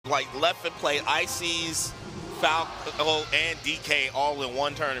like Leffen played Ices, Falco, and DK all in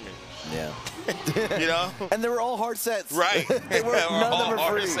one tournament. Yeah. You know? And they were all hard sets. Right. They were none of them were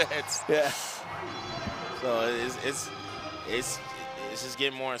hard free. sets. Yeah. So it's just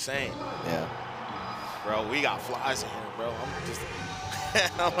getting more insane. Yeah. Bro, we got flies in here, bro. I'm just.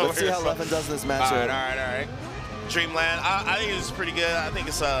 Let's see how Leffen does in this matchup. All right. Dreamland, I think it's pretty good. I think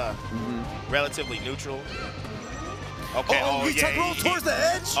it's relatively neutral. Okay. Oh, he took roll towards the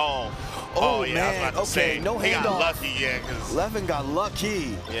edge. Oh yeah. Man. I was about to say, no he handoff. got lucky, yeah, because Leffen got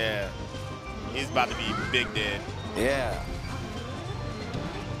lucky. Yeah, he's about to be big dead. Yeah.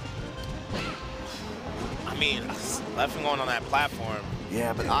 I mean, Leffen going on that platform.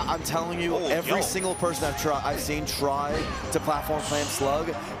 Yeah, but I'm telling you, every single person I've seen try to platform slam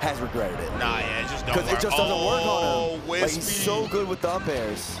SluG has regretted it. Nah, yeah, it just don't work. Because it just doesn't work on him. Wispy. Like, he's so good with the up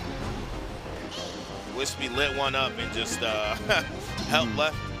airs. Wispy lit one up and just helped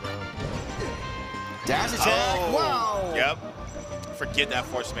Leffen, bro. Dash attack, wow. Yep. Forget that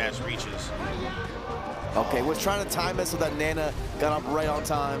force smash reaches. Okay, was trying to time it so that Nana got up right on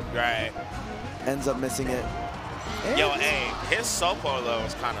time. Right. Ends up missing it. And yo, hey, his Sopo though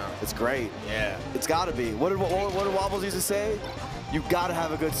is kind of. It's great. Yeah. It's got to be. What did Wobbles used to say? You got to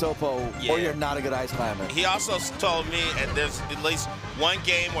have a good Sopo, or you're not a good ice climber. He also told me, and there's at least one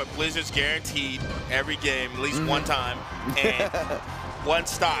game where Blizzard's guaranteed every game, at least one time, and one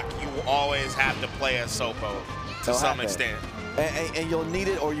stock, you will always have to play a Sopo to some extent. And you'll need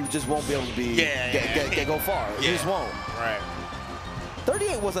it, or you just won't be able to be go far. You just won't. Right.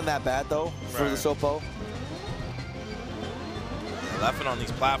 38 wasn't that bad though for the Sopo. Leffen on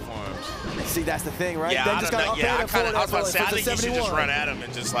these platforms. See, that's the thing, right? Yeah, They I just don't got know. Yeah, I was about to say, I think you should 71. just run at him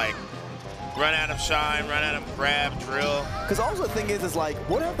and just like run at him, shine, run at him, grab, drill. Because also the thing is like,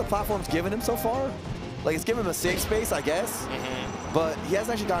 what have the platforms given him so far? Like, it's given him a safe space, I guess. But he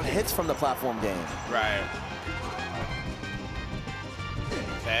hasn't actually gotten hits from the platform game. Right.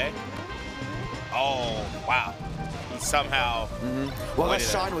 Okay. Oh, wow. He somehow. Well, that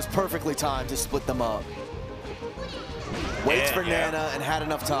shine was perfectly timed to split them up. Waits for Nana and had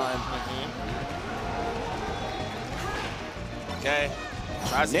enough time. Okay.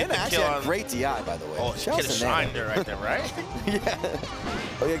 Nana actually had great DI, by the way. Oh, she could have shined her right there, right? Yeah.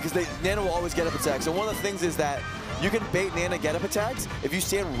 Oh, yeah, because Nana will always get up attacks. So one of the things is that you can bait Nana get up attacks. If you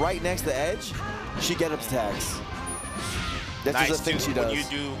stand right next to the edge, she get up attacks. That's just a thing she does. When you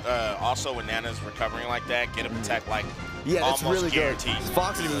do, also when Nana's recovering like that, get up attack like that's almost really guaranteed. good.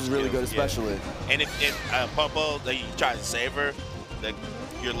 Fox's is really good, especially. And if Popo, you try to save her,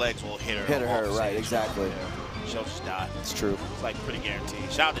 your legs will hit her. Hit her, right, exactly. Yeah. She'll just die. It's true. It's like pretty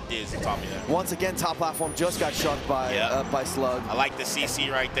guaranteed. Shout out to Diz who taught me that. Once again, top platform just got shucked by SluG. I like the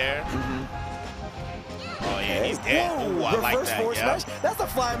CC right there. Oh, yeah, he's dead. Whoa, Ooh, I like that. Forward smash. That's the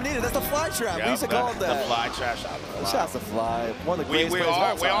fly we needed. That's the fly trap. We used to call it that. The fly trap. Shout out to Fly. One of the greatest we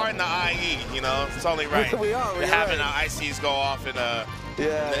are in the IE, you know. It's only right. we are. We're having our ICs go off in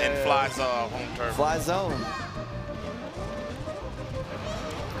Fly's home turf. Fly zone.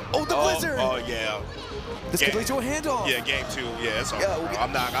 Oh, the blizzard. Oh, yeah. This could lead to a handoff. Yeah, game 2. Yeah, it's over.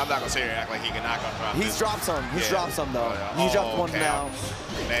 I'm not gonna sit here and act like he can knock on He's dropped some. He's dropped some though. He dropped one now.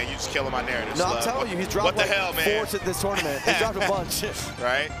 Man, you just killing my narrative. No, I'm telling you, he's dropped what the hell, man? 4 to this tournament. He's dropped a bunch.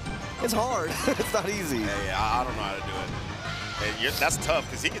 Right? It's hard. It's not easy. Yeah, I don't know how to do it. And that's tough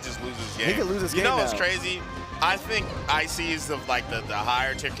because he could just lose his game. He could lose his game. You know what's crazy? I think IC is the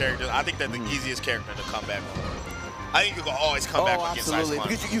higher tier characters. I think they're the easiest character to come back on. I think you can always come back against Ice Climb.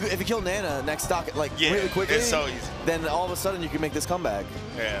 Because if you kill Nana next stock really quickly, it's so easy. Then all of a sudden you can make this comeback.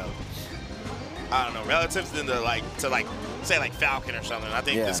 Yeah. I don't know. Relative to say Falcon or something, I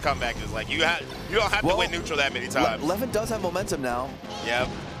think this comeback is like you don't have to win neutral that many times. Leffen does have momentum now. Yep.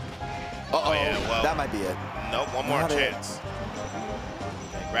 Oh yeah, well, that might be it. Nope, one more chance.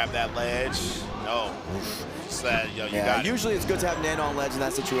 Okay, grab that ledge. No. Just that, you got it. Usually it's good to have Nana on ledge in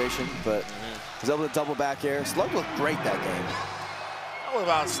that situation, but he's able to double back here. SluG looked great that game. What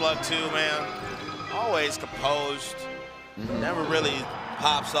about SluG too, man? Always composed. Never really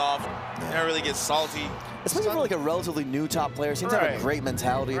pops off. Never really gets salty. Especially for like a relatively new top player. Seems to have a great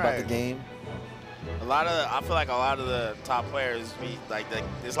mentality about the game. I feel like a lot of the top players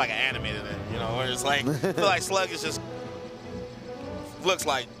it's like an animated, you know, where it's like I feel like SluG is just looks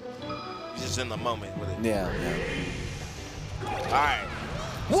like he's just in the moment with it. Yeah. All right.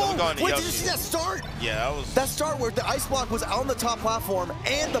 Whoa! So Wait, did you see that start? Yeah, that was... That start where the ice block was on the top platform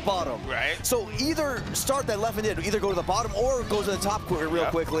and the bottom. Right. So either start that Leffen did, either go to the bottom or go to the top real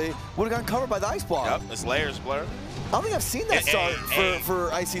quickly, would have gotten covered by the ice block. Yep, it's layers, Blur. I don't think I've seen that start for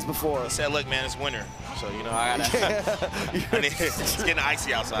Ices before. He said, look, man, it's winter. So, you know, I gotta, it's getting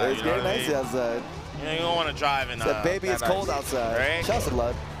icy outside. It's getting icy outside. You know, you don't want to drive in baby, it's cold outside. Right? Shout out to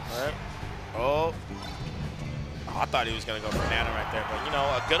Lud. Right. Oh, I thought he was going to go for Nana right there. But, you know,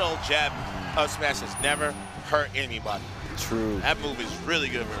 a good old jab up smash has never hurt anybody. True. That move is really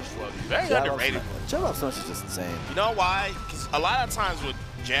good versus SluG. Very underrated. Jab up smash is just insane. You know why? Because a lot of times with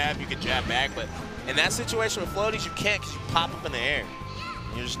jab, you can jab back. But in that situation with floaties, you can't because you pop up in the air.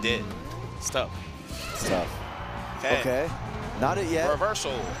 And you're just dead. It's tough. It's tough. Okay. Not it yet.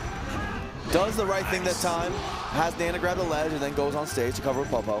 Reversal. Does the right thing that time. Has Nana grab the ledge and then goes on stage to cover with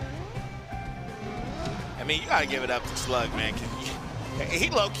Popo. I mean, you got to give it up to SluG, man. He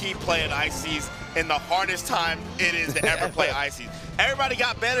low-key playing Ices in the hardest time it is to ever play Ices. Everybody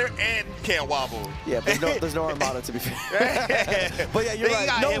got better and can't wobble. Yeah, but there's no Armada to be fair. But yeah, you're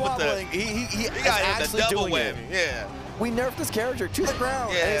right. No wobbling. He got hit the double whammy. Yeah. We nerfed this character to the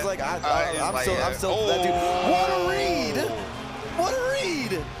ground. Yeah. And he's like, I'm still that dude. What a read! What a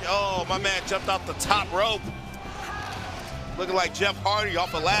read! Oh, my man jumped off the top rope. Looking like Jeff Hardy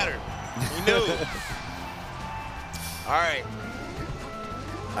off a ladder. We knew. All right.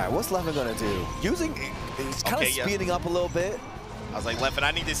 All right, what's Leffen gonna do? He's kind of speeding up a little bit. I was like, Leffen,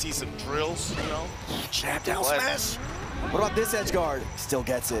 I need to see some drills, you know? Jab down smash. What about this edge guard? Still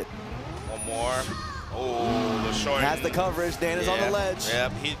gets it. One more. Oh, the short. Has the coverage. Nana's on the ledge.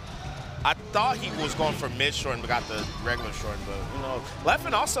 Yep. I thought he was going for mid short and got the regular short, but you know,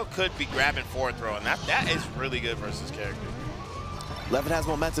 Leffen also could be grabbing forward throw, and that is really good versus character. Leffen has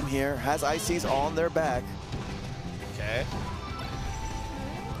momentum here. Has Ices on their back. Okay.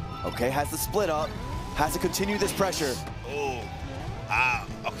 Okay, has the split up. Has to continue this pressure. Oh.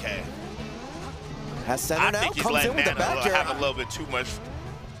 Okay. Has center now. I think he's letting Nana have a little bit too much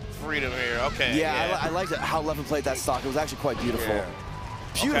freedom here. Okay. Yeah. I liked how Leffen played that stock. It was actually quite beautiful. Yeah.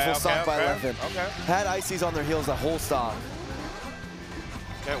 Beautiful stock by Leffen. Okay. Had Ices on their heels the whole stock.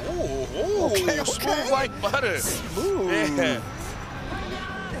 Okay. Ooh. Smooth like butter. Smooth. Yeah.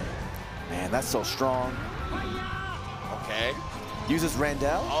 Man, that's so strong. Okay. Uses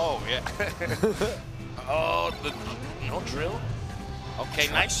Randall. Oh, yeah. Oh, no drill. Okay,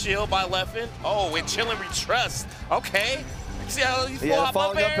 nice shield by Leffen. Oh, and chilling retrust. Okay. See how you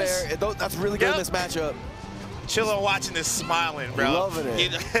fall up airs? That's really good in this matchup. Chillin' watching this smiling, bro. Loving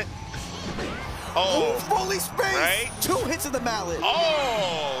it. Oh. Fully spaced. Right? 2 hits of the mallet.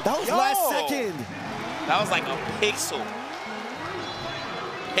 Oh. That was last second. That was like a pixel.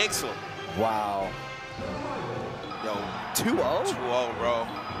 Pixel. Wow. Yo. 2-0? 2-0, bro.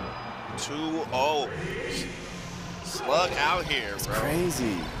 2-0. SluG out here, It's bro.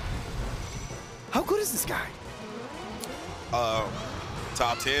 crazy. How good is this guy?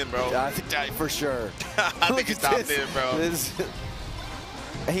 Top 10, bro. I think for sure. I think he's top 10, bro.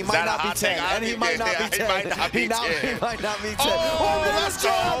 He might not be 10. And he might not be 10. He might not be 10. He might not be 10. Oh, let's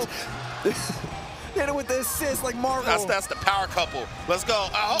go. Hit him with the assist like Marvel. That's the power couple. Let's go.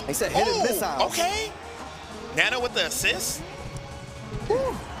 Oh. He said hit it missiles. Okay. Nana with the assist.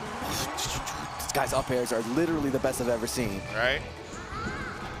 Woo. This guy's up airs are literally the best I've ever seen. Right?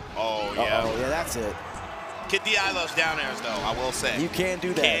 Oh, yeah. Oh, yeah, that's it. Can DI those down airs, though, I will say. You can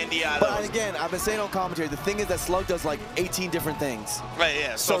do that. Can DI but those. again, I've been saying on commentary, the thing is that SluG does like 18 different things. Right,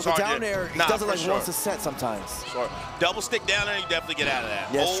 yeah. So the down air, he does it like once a set sometimes. Sure. Double stick down air, you definitely get out of that.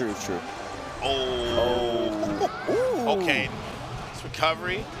 Yes, true. Oh. Ooh. Okay. It's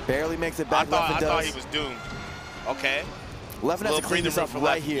recovery. Barely makes it back. I thought he was doomed. Okay. Leffen has to clean this up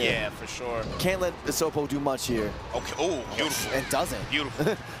right here. Yeah, for sure. Can't let the Sopo do much here. Okay. Oh, beautiful. And doesn't.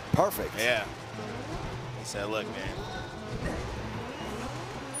 Beautiful. Perfect. Yeah. He said, look, man.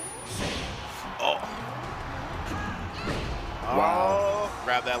 Oh. Wow. Oh,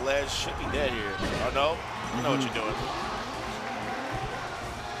 grab that ledge. Should be dead here. Oh, no. You know what you're doing.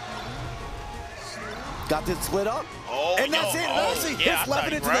 Got this split up. Oh, and that's it. Actually hits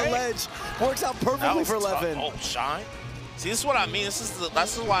Leffen into the ledge. Works out perfectly for Leffen. Oh, shine. See, this is what I mean. This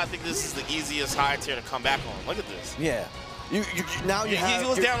is why I think this is the easiest high tier to come back on. Look at this. Yeah. Now you have. He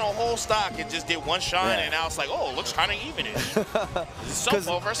was down a whole stock and just did one shine, and now it's like, oh, it looks kind of even-ish. This is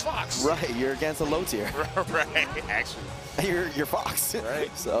Sopo versus Fox. Right, you're against a low tier. Right, actually. You're Fox.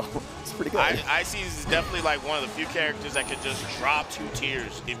 Right. So it's pretty good. Ices is definitely like one of the few characters that could just drop 2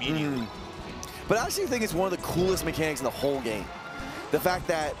 tiers immediately. But I actually think it's one of the coolest mechanics in the whole game. The fact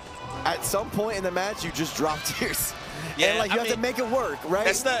that at some point in the match, you just drop tiers. Yeah, and like you have to make it work, right?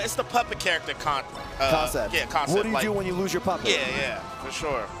 It's the puppet character concept. Yeah, concept. What do you do when you lose your puppet? Yeah, for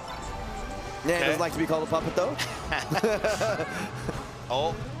sure. Nana doesn't like to be called a puppet, though.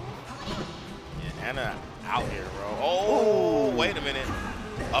 Oh. Yeah, Nana out here, bro. Oh, wait a minute.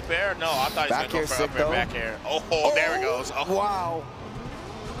 Up air? No, I thought he was going to go for up air, back air. Oh, there it goes. Oh. Wow.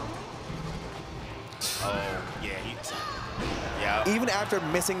 Oh, yeah. Even after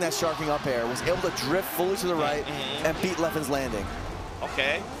missing that sharking up air, was able to drift fully to the right and beat Leffen's landing.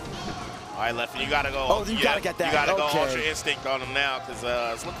 Okay. All right, Leffen, you got to go. Oh, you got to get that. You got to go Ultra Instinct on him now because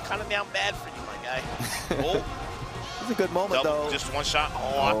it's looking kind of down bad for you, my guy. Oh. It's a good moment, though. Just one shot.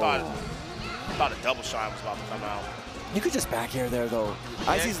 Oh, I thought a double shot was about to come out. You could just back air there, though.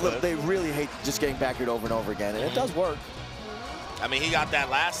 Yeah, they really hate just getting back aired over and over again, and it does work. I mean, he got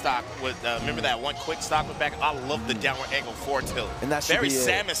that last stock with, remember that one quick stock with back? I love the downward angle forward tilt. And that should very be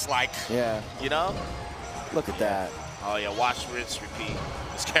Samus-like. Yeah. You know? Look at that. Oh, yeah, watch, rinse, repeat.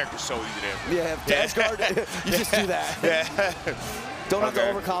 This character's so easy there. Yeah, dash guard, you just do that. Yeah. Don't have to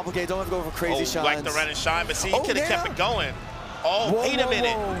overcomplicate, don't have to go over crazy shots. Like the run and shine, but see, he could have kept it going. Oh, wait a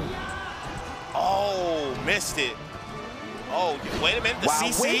minute. Oh, missed it. Oh, wait a minute, the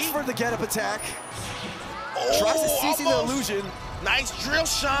CC? Waits for the get-up attack. Tries to CC the illusion. Nice drill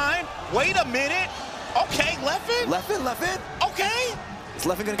shine. Wait a minute. Okay, Leffen. Leffen. Okay. Is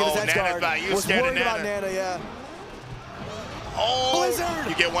Leffen going to get his edge guard? Was worried about Nana, yeah. Oh, Blizzard.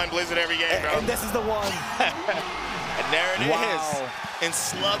 You get one Blizzard every game, bro. And this is the one. And there it is. And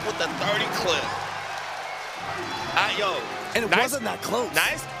SluG with the 30 clip. Yo. And it wasn't that close.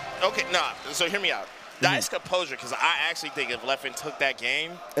 Nice. Okay, nah, so hear me out. Nice composure, because I actually think if Leffen took that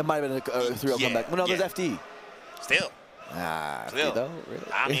game, it might have been a 3-0 comeback. Well, no, there's FD. Still. Still. Though, really?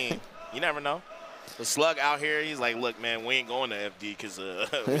 I mean, you never know. The SluG out here, he's like, look, man, we ain't going to FD because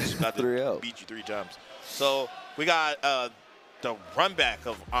we just got to beat you 3 times. So we got the run back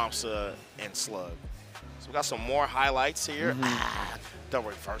of AMSA and SluG. So we got some more highlights here. The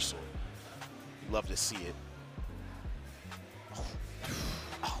reversal. Love to see it.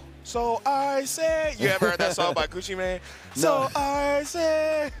 So I say, you ever heard that song by Gucci Mane? No. So I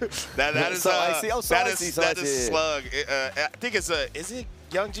say, that is SluG. I think it's is it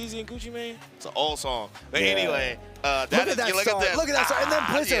Young Jeezy and Gucci Mane? It's an old song. But anyway, look at that song. And then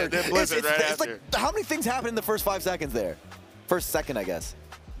Blizzard. Then Blizzard right after. Like, how many things happened in the first 5 seconds there? First second, I guess.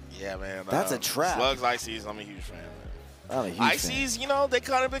 Yeah, man. That's a trap. SluG's ICs, I'm a huge fan, man. I'm a huge ICs, fan. you know, they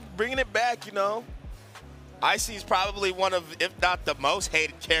kind of been bringing it back, you know. IC is probably one of, if not the most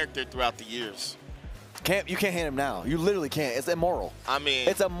hated character throughout the years. You can't hate him now. You literally can't. It's immoral. I mean,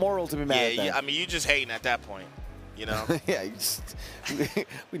 it's immoral to be mad at that. Yeah, I mean, you just hating at that point, you know? Yeah,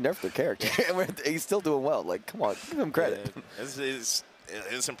 we nerfed the character. And he's still doing well. Like, come on, give him credit. Yeah,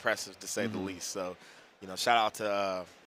 it's impressive, to say the least. So, you know, shout out to